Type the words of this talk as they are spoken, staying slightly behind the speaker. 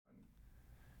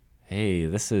Hey,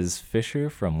 this is Fisher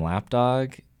from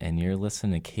Lapdog, and you're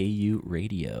listening to KU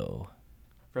Radio.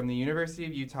 From the University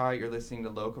of Utah, you're listening to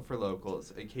Local for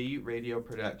Locals, a KU radio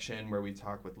production where we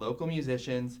talk with local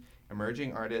musicians,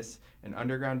 emerging artists, and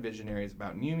underground visionaries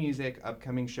about new music,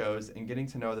 upcoming shows, and getting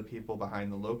to know the people behind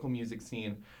the local music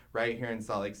scene right here in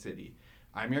Salt Lake City.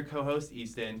 I'm your co-host,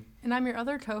 Easton. And I'm your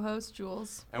other co-host,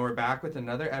 Jules. And we're back with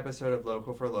another episode of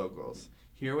Local for Locals.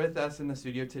 Here with us in the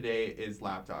studio today is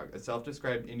Lapdog, a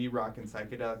self-described indie rock and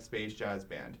psychedelic space jazz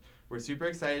band. We're super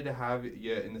excited to have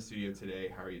you in the studio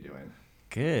today. How are you doing?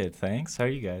 Good, thanks. How are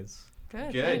you guys?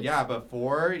 Good. Good. Yeah.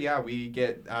 Before we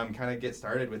get kind of get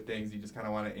started with things, you just kind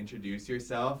of want to introduce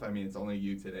yourself. I mean, it's only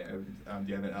you today. Do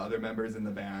you have other members in the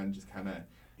band? Just kind of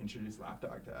introduce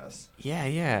Lapdog to us.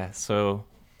 Yeah. So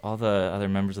all the other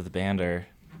members of the band are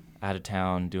out of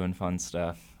town doing fun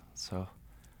stuff. So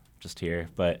just here,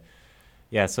 but.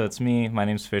 Yeah, so it's me. My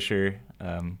name's Fisher.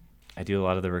 I do a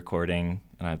lot of the recording,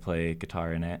 and I play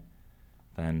guitar in it.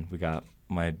 Then we got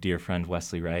my dear friend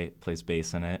Wesley Wright, plays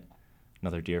bass in it.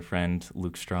 Another dear friend,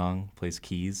 Luke Strong, plays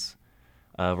keys.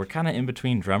 We're kind of in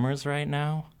between drummers right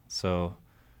now, so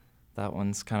that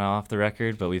one's kind of off the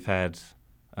record, but we've had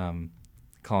Colin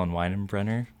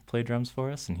Weinenbrenner play drums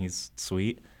for us, and he's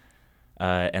sweet.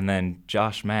 And then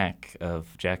Josh Mack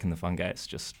of Jack and the Fun Guys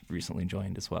just recently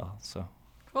joined as well, so...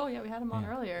 Cool, yeah, we had him on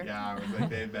earlier. Yeah, it was like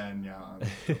they've been on the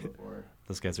show before.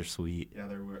 Those guys are sweet. Yeah,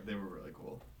 they were really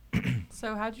cool.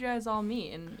 So how'd you guys all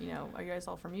meet? And, are you guys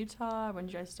all from Utah? When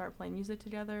did you guys start playing music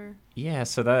together? Yeah,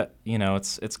 so that,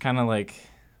 it's kind of like,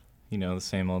 the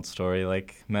same old story.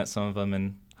 Like, met some of them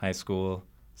in high school,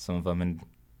 some of them in,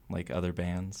 other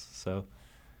bands. So,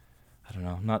 I don't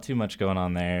know, not too much going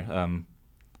on there.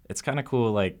 It's kind of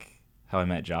cool, how I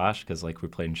met Josh, because, we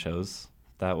played in shows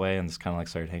that way and just kind of,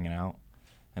 started hanging out.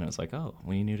 And it was like, oh,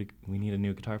 we need a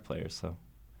new guitar player. So,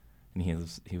 and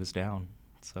he was down.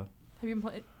 So. Have you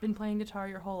been playing guitar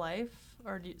your whole life,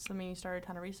 or something you started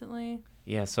kind of recently?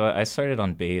 Yeah, so I started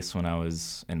on bass when I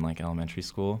was in elementary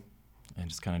school, and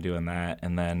just kind of doing that.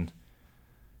 And then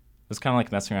it was kind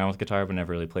of messing around with guitar, but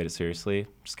never really played it seriously.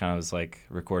 Just kind of was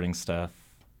recording stuff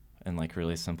and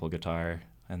really simple guitar,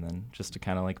 and then just to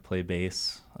kind of play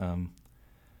bass. Then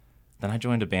I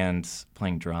joined a band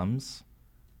playing drums.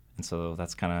 And so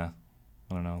that's kind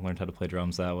of, learned how to play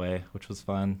drums that way, which was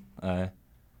fun. And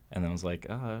then was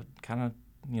kind of,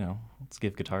 let's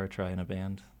give guitar a try in a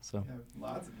band. So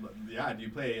yeah, do you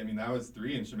play, that was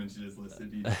 3 instruments you just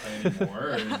listed. Do you play any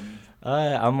more?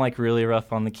 I'm really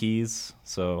rough on the keys.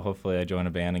 So hopefully I join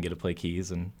a band and get to play keys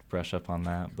and brush up on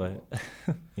that. But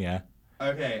yeah.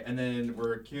 Okay, and then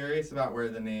we're curious about where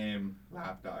the name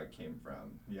Lapdog came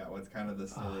from. Yeah, what's kind of the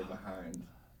story behind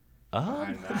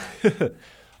that?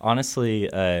 Honestly,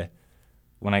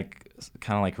 when I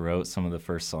kind of wrote some of the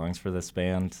first songs for this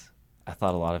band, I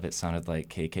thought a lot of it sounded like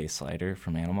KK Slider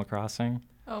from Animal Crossing.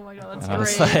 Oh my God,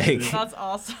 that's great. That's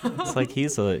awesome. It's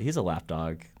he's a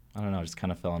lapdog. I don't know, just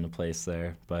kind of fell into place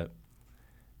there. But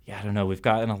yeah, I don't know. We've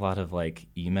gotten a lot of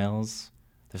emails.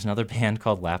 There's another band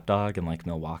called Lapdog in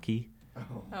Milwaukee.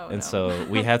 So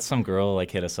we had some girl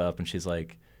hit us up, and she's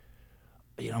like,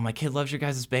 my kid loves your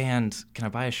guys' band. Can I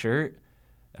buy a shirt?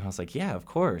 And I was like, yeah, of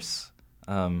course.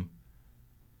 And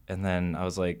then I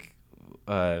was like,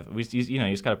 you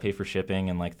just got to pay for shipping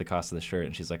and the cost of the shirt.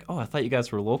 And she's like, oh, I thought you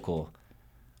guys were local.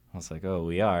 I was like, oh,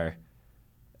 we are.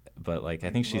 But I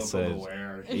think she said,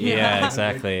 yeah,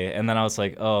 exactly. And then I was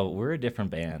like, oh, we're a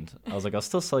different band. I was like, I'll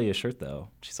still sell you a shirt though.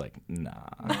 She's like, nah.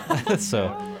 So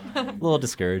a little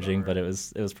discouraging, but it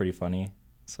was pretty funny.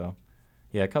 So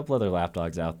yeah, a couple other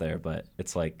Lapdogs out there, but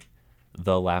it's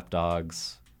the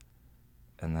Lapdogs.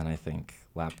 And then I think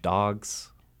Lapdogs.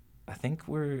 I think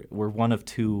we're one of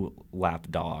 2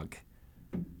 Lapdog.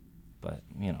 But,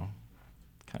 kind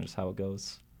of just how it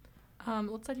goes.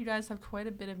 Looks like you guys have quite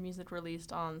a bit of music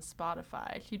released on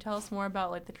Spotify. Can you tell us more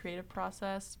about the creative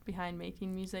process behind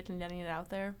making music and getting it out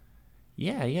there?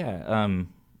 Yeah.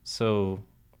 So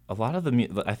a lot of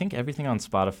I think everything on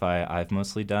Spotify I've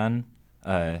mostly done.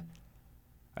 I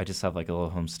just have a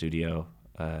little home studio,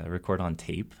 record on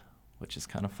tape, which is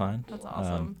kind of fun. That's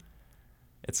awesome.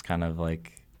 It's kind of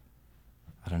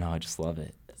I don't know, I just love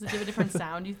it. Does it give a different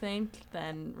sound, you think,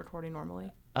 than recording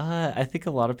normally? I think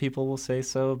a lot of people will say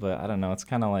so, but I don't know. It's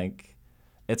kind of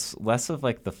it's less of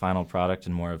the final product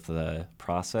and more of the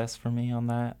process for me on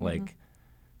that. Mm-hmm.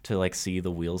 To see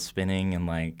the wheels spinning and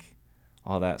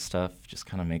all that stuff just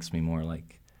kind of makes me more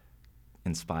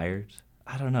inspired.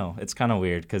 I don't know. It's kind of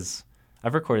weird because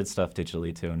I've recorded stuff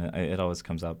digitally too, and it always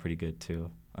comes out pretty good too.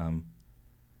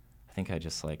 I think I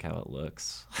just like how it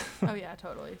looks. Oh yeah,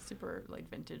 totally. Super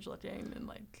vintage looking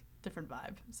and different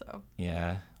vibe. So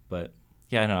yeah, But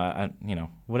yeah, no,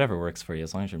 whatever works for you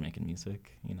as long as you're making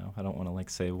music. I don't want to like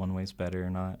say one way's better or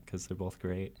not because they're both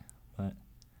great. But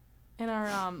and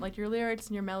are like your lyrics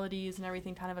and your melodies and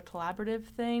everything kind of a collaborative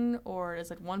thing, or is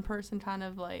like one person kind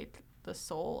of like the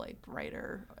sole like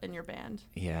writer in your band?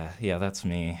 Yeah, that's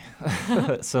me.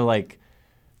 So like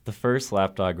the first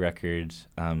Lapdog record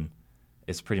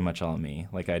is pretty much all me.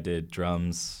 Like I did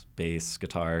drums, bass,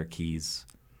 guitar, keys.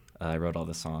 I wrote all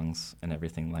the songs and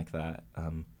everything like that.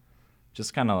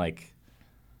 Just kind of like,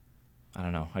 I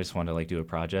don't know, I just wanted to like do a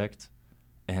project.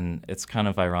 And it's kind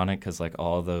of ironic because like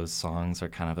all those songs are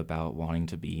kind of about wanting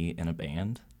to be in a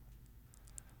band.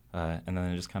 And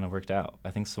then it just kind of worked out.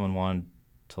 I think someone wanted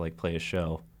to like play a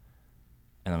show,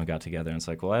 and then we got together and it's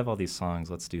like, well, I have all these songs,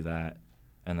 let's do that.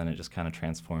 And then it just kind of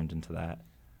transformed into that.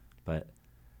 But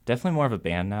definitely more of a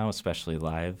band now, especially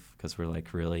live, because we're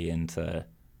like really into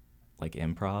like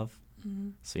improv. Mm-hmm.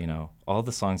 So, all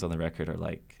the songs on the record are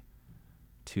like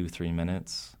 2-3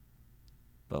 minutes,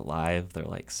 but live they're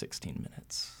like 16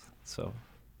 minutes. So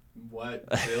what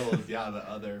fills the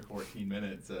other 14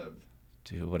 minutes of?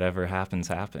 Dude, whatever happens.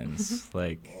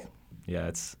 Like, yeah,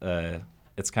 it's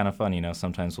kind of fun,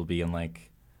 sometimes we'll be in like,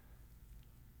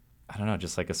 I don't know,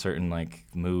 just like a certain like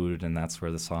mood, and that's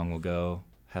where the song will go.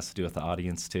 Has to do with the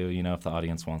audience too. If the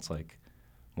audience wants like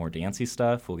more dancey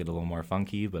stuff, we'll get a little more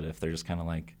funky, but if they're just kind of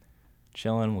like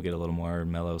chilling, we'll get a little more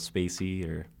mellow, spacey,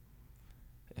 or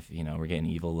if, we're getting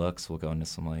evil looks, we'll go into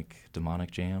some like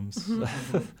demonic jams.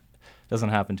 Doesn't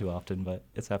happen too often, but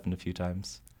it's happened a few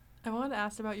times. I wanted to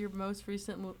ask about your most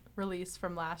recent release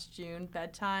from last June,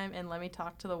 Bedtime and Let Me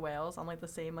Talk to the Whales, on like the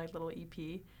same like little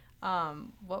EP.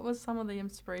 What was some of the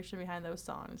inspiration behind those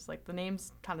songs? Like the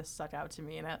names kind of stuck out to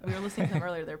me, and we were listening to them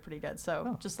earlier. They're pretty good.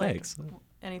 So just like thanks.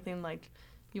 Anything like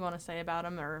you want to say about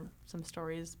them, or some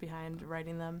stories behind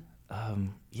writing them?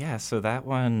 Yeah. So that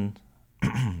one,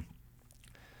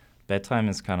 Bedtime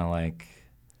is kind of like,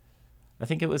 I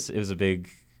think it was a big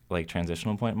like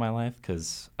transitional point in my life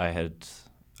because I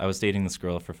was dating this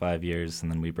girl for 5 years,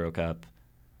 and then we broke up,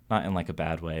 not in like a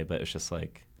bad way, but it's just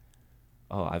like,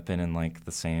 oh, I've been in like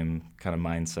the same kind of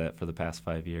mindset for the past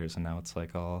 5 years, and now it's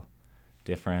like all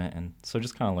different. And so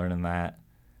just kind of learning that.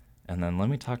 And then Let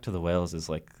Me Talk to the Whales is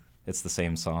like, it's the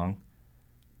same song,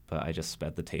 but I just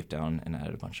sped the tape down and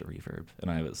added a bunch of reverb. And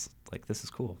I was like, this is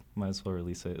cool. Might as well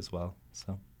release it as well.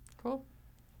 So cool.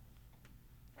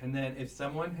 And then if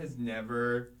someone has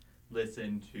never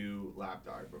listened to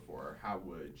Lapdog before, how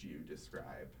would you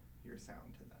describe your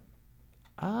sound to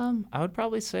them? I would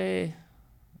probably say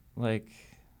like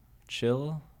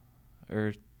chill,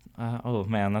 or oh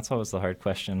man, that's always the hard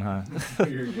question, huh?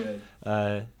 You're good.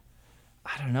 I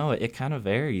don't know. It kind of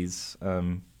varies.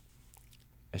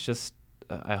 It's just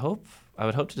I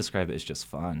would hope to describe it as just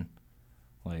fun.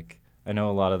 Like I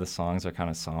know a lot of the songs are kind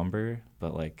of somber,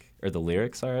 but or the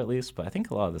lyrics are at least. But I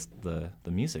think a lot of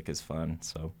the music is fun.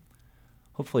 So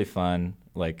hopefully fun.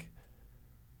 Like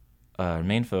our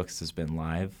main focus has been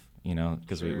live,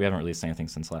 because Sure. we haven't released anything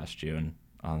since last June,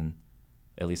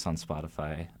 at least on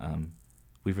Spotify.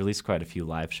 We've released quite a few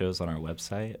live shows on our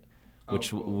website,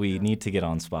 which we need to get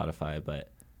on Spotify,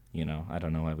 but, I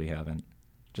don't know why we haven't.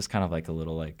 Just kind of like a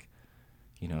little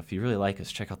if you really like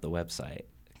us, check out the website.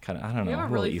 Kind of, I don't know, We have a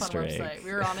little really Easter fun egg. website.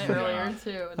 We were on it earlier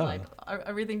too, and Oh. like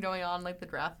everything going on, like the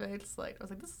graphics. Like I was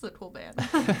like, this is a cool band.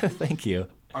 Thank you.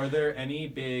 Are there any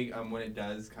big, when it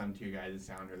does come to your guys'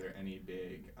 sound, are there any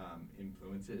big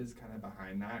influences kind of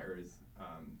behind that, or is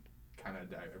kind of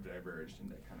diverged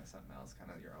into kind of something else, kind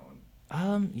of your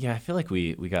own? Yeah, I feel like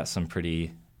we got some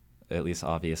pretty, at least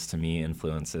obvious to me,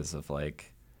 influences of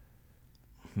like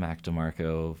Mac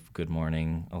DeMarco, Good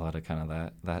Morning, a lot of kind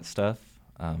of that stuff.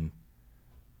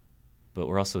 But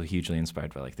we're also hugely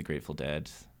inspired by like the Grateful Dead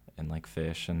and like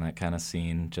Fish and that kind of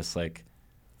scene. Just like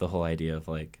the whole idea of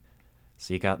like,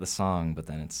 so you got the song, but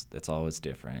then it's always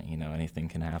different. Anything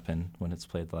can happen when it's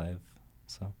played live.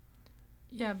 So.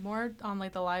 Yeah, more on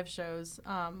like the live shows.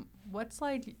 What's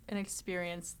like an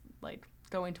experience like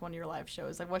going to one of your live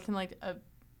shows? Like what can like a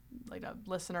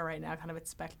listener right now kind of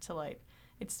expect to like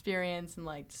experience and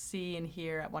like see and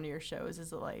hear at one of your shows?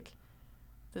 Is it like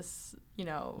this,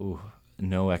 Ooh,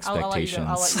 no expectations.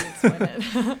 I'll let you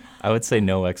explain it. I would say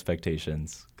no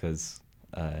expectations because,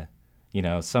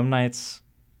 some nights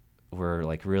we're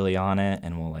like really on it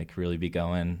and we'll like really be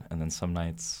going, and then some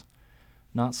nights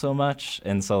not so much.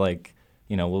 And so like,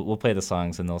 we'll play the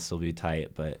songs and they'll still be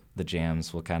tight, but the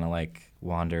jams will kind of like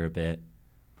wander a bit.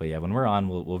 But yeah, when we're on,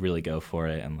 we'll really go for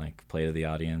it and like play to the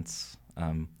audience.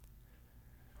 But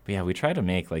yeah, we try to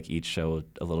make like each show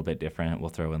a little bit different. We'll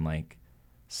throw in like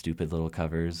stupid little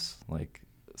covers, like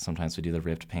sometimes we do the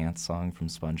Ripped Pants song from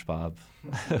SpongeBob.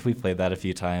 We played that a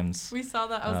few times. We saw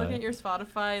that. I was looking at your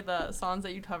Spotify, the songs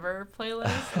that you cover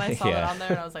playlist, and I saw that on there,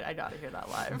 and I was like, I gotta hear that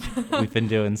live. We've been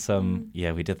doing some,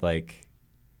 we did like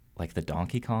the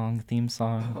Donkey Kong theme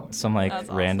song, some like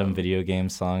random awesome. video game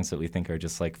songs that we think are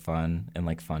just like fun and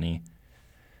like funny.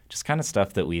 Just kind of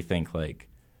stuff that we think like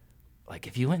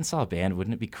if you went and saw a band,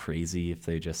 wouldn't it be crazy if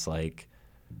they just like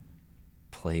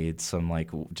played some like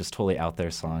just totally out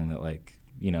there song that like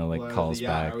calls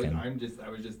back? I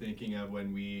was just thinking of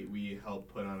when we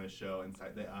helped put on a show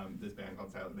inside this band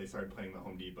called Silent. They started playing the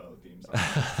Home Depot theme song.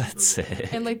 That's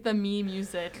sick. And like the Mii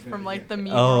music from like the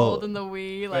Mii world and the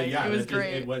Wii, like it was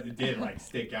great. It did like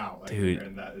stick out, like, dude.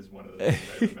 And that is one of the things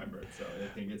I remembered. So I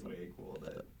think it's way cool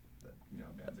that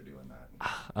bands are doing that.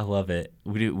 I love it.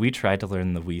 We tried to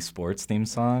learn the Wii Sports theme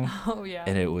song. Oh yeah.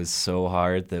 And it was so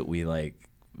hard that we like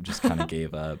just kind of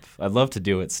gave up. I'd love to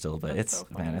do it still, but it's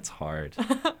hard.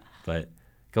 But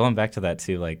going back to that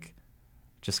too, like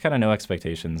just kind of no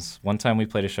expectations. One time we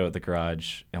played a show at the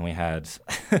garage, and we had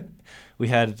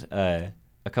a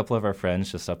couple of our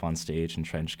friends just up on stage in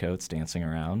trench coats dancing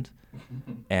around,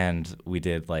 and we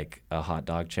did like a hot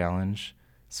dog challenge.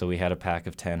 So we had a pack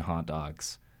of 10 hot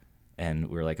dogs, and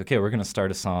we were like, okay, we're gonna start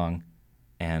a song,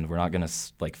 and we're not gonna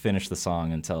like finish the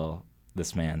song until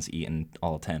this man's eaten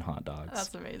all 10 hot dogs.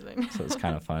 That's amazing. So it's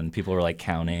kind of fun. People were like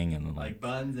counting and like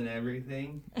buns and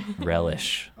everything.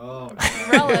 Relish. Oh,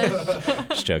 relish.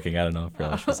 Just joking. I don't know if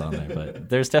relish was on there, but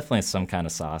there's definitely some kind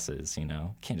of sauces.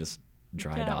 Can't just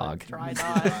dry dog. Dry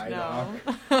dog.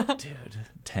 No. Dude,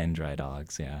 10 dry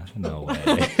dogs. Yeah, no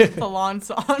way. The long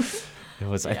song. It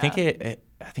was. Yeah. I think it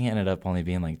ended up only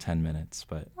being like 10 minutes,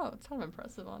 but. Oh, it's kind of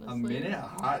impressive, honestly. A minute a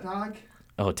hot dog?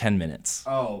 Oh, 10 minutes.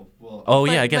 Oh, well. Oh,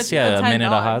 yeah, I guess, a minute a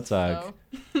hot dog.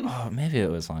 So. Oh, maybe it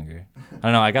was longer. I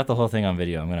don't know. I got the whole thing on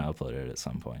video. I'm going to upload it at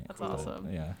some point. That's awesome.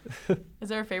 Yeah. Is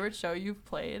there a favorite show you've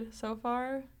played so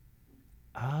far?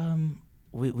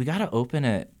 We got to open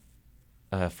it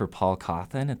for Paul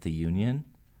Cawthon at the Union.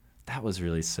 That was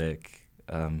really sick.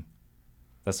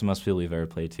 That's the most people we've ever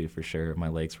played to, for sure. My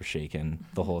legs were shaking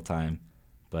the whole time.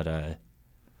 But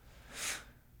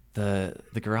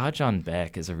the Garage on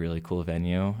Beck is a really cool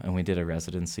venue, and we did a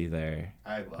residency there.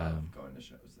 I love going to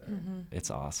shows there. Mm-hmm. It's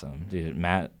awesome. Dude,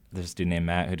 Matt, there's a dude named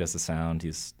Matt who does the sound.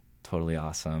 He's totally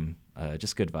awesome.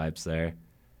 Just good vibes there.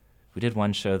 We did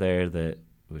one show there that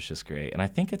was just great. And I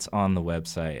think it's on the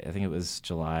website. I think it was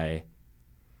July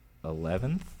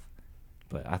 11th,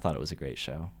 but I thought it was a great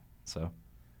show. So,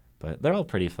 but they're all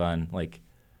pretty fun. Like,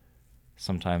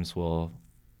 sometimes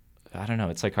I don't know,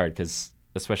 it's like hard because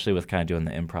especially with kind of doing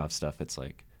the improv stuff, it's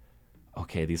like,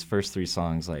 okay, these first 3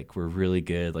 songs, like, were really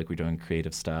good. Like, we're doing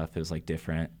creative stuff. It was, like,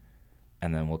 different.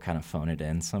 And then we'll kind of phone it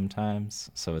in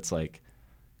sometimes. So it's, like,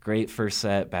 great first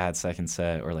set, bad second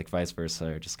set, or, like, vice versa,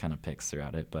 or just kind of picks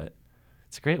throughout it. But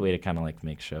it's a great way to kind of, like,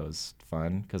 make shows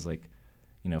fun because, like,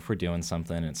 if we're doing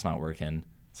something and it's not working,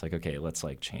 it's like, okay, let's,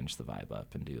 like, change the vibe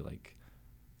up and do, like,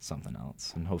 something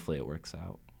else. And hopefully it works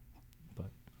out.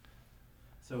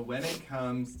 So when it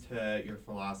comes to your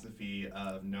philosophy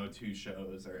of no 2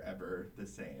 shows are ever the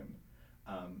same,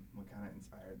 what kind of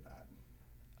inspired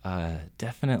that?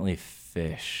 Definitely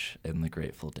Fish and the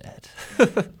Grateful Dead.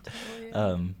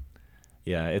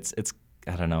 Yeah, it's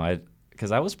I don't know,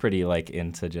 because I was pretty like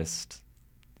into just,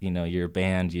 you're a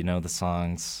band, the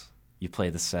songs, you play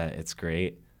the set, it's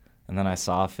great. And then I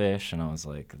saw Fish and I was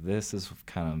like, this is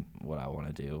kind of what I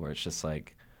want to do, where it's just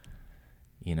like,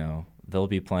 they'll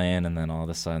be playing and then all of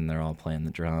a sudden they're all playing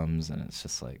the drums, and it's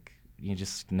just like, you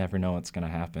just never know what's going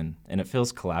to happen. And it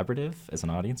feels collaborative as an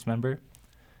audience member.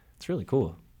 It's really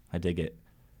cool. I dig it.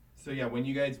 So yeah, when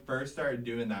you guys first started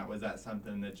doing that, was that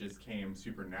something that just came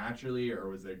super naturally, or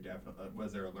was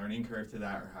there a learning curve to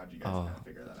that, or how did you guys kind of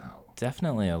figure that out?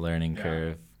 Definitely a learning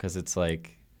curve, because it's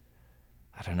like,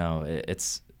 I don't know,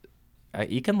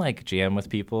 you can like jam with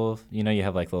people, you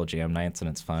have like little jam nights and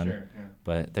it's fun. Sure, yeah.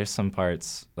 But there's some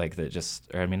parts like that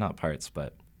not parts,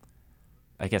 but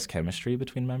I guess chemistry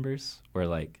between members where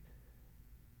like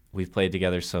we've played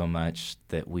together so much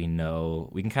that we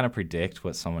can kind of predict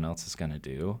what someone else is going to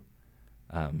do,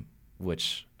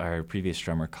 which our previous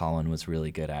drummer Colin was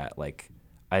really good at. Like,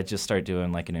 I'd just start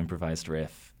doing like an improvised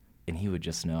riff and he would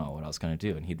just know what I was going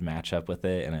to do and he'd match up with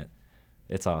it, and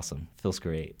it's awesome. Feels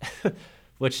great.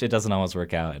 Which it doesn't always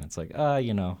work out, and it's like,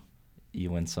 you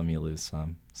win some, you lose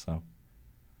some. So.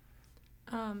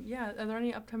 Yeah, are there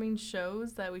any upcoming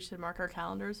shows that we should mark our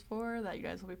calendars for that you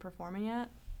guys will be performing at?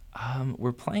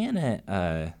 We're playing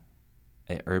at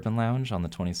Urban Lounge on the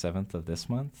 27th of this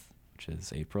month, which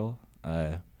is April.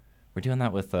 we're doing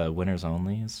that with Winners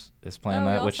Only is playing we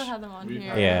that, also which had them on We've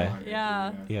here. had Yeah. them on here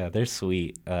Yeah. too, yeah, they're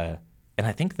sweet. And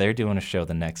I think they're doing a show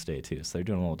the next day too, so they're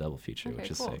doing a little double feature, Okay,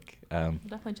 which is cool. sick. We'll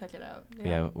definitely check it out.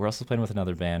 Yeah, we're also playing with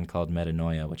another band called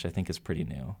Metanoia, which I think is pretty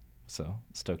new. So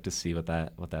stoked to see what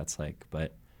that's like.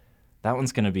 But that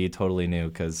one's gonna be totally new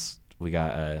because we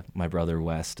got my brother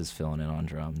West is filling in on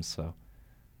drums. So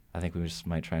I think we just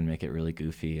might try and make it really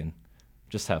goofy and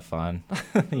just have fun,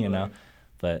 you know.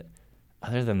 But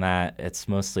other than that, it's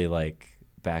mostly like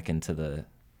back into the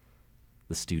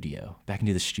studio,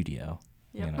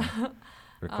 Yep. you know,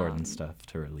 recording stuff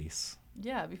to release.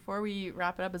 Yeah, before we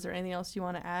wrap it up, is there anything else you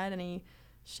want to add? Any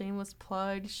shameless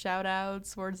plugs, shout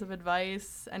outs, words of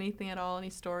advice, anything at all, any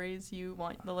stories you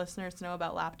want the listeners to know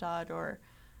about Lapdog or,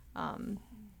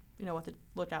 what to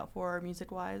look out for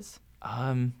music wise?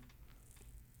 Oh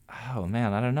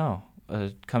man, I don't know.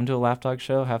 Come to a Lapdog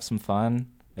show, have some fun.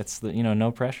 It's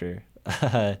no pressure.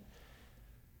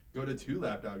 Go to 2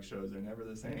 Lapdog shows; they're never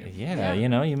the same. Yeah, you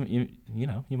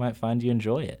might find you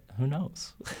enjoy it. Who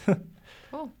knows?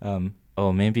 Cool.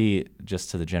 Maybe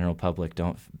just to the general public,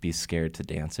 don't be scared to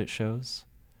dance at shows.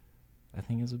 I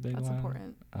think is a big one. That's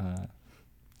important.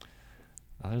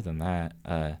 Other than that,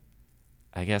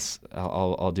 I guess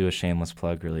I'll do a shameless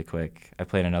plug really quick. I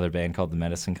play in another band called The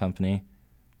Medicine Company.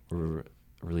 We're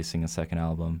releasing a second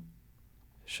album.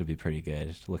 Should be pretty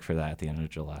good. Look for that at the end of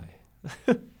July.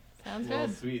 Sounds Well,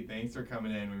 good. sweet. Thanks for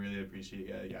coming in. We really appreciate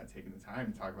you taking the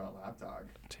time to talk about Lapdog.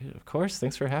 Dude, of course.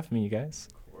 Thanks for having me, you guys.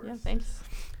 Of course. Yeah, thanks.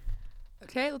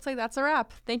 Okay, looks like that's a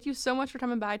wrap. Thank you so much for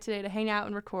coming by today to hang out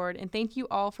and record, and thank you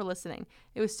all for listening.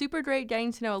 It was super great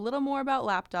getting to know a little more about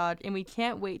Lapdog, and we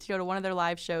can't wait to go to one of their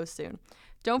live shows soon.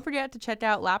 Don't forget to check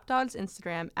out Lapdog's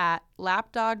Instagram at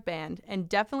LapdogBand, and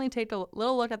definitely take a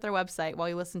little look at their website while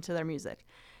you listen to their music.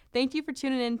 Thank you for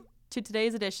tuning in to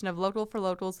today's edition of Local for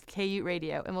Locals KU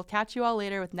Radio, and we'll catch you all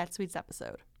later with next week's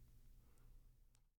episode.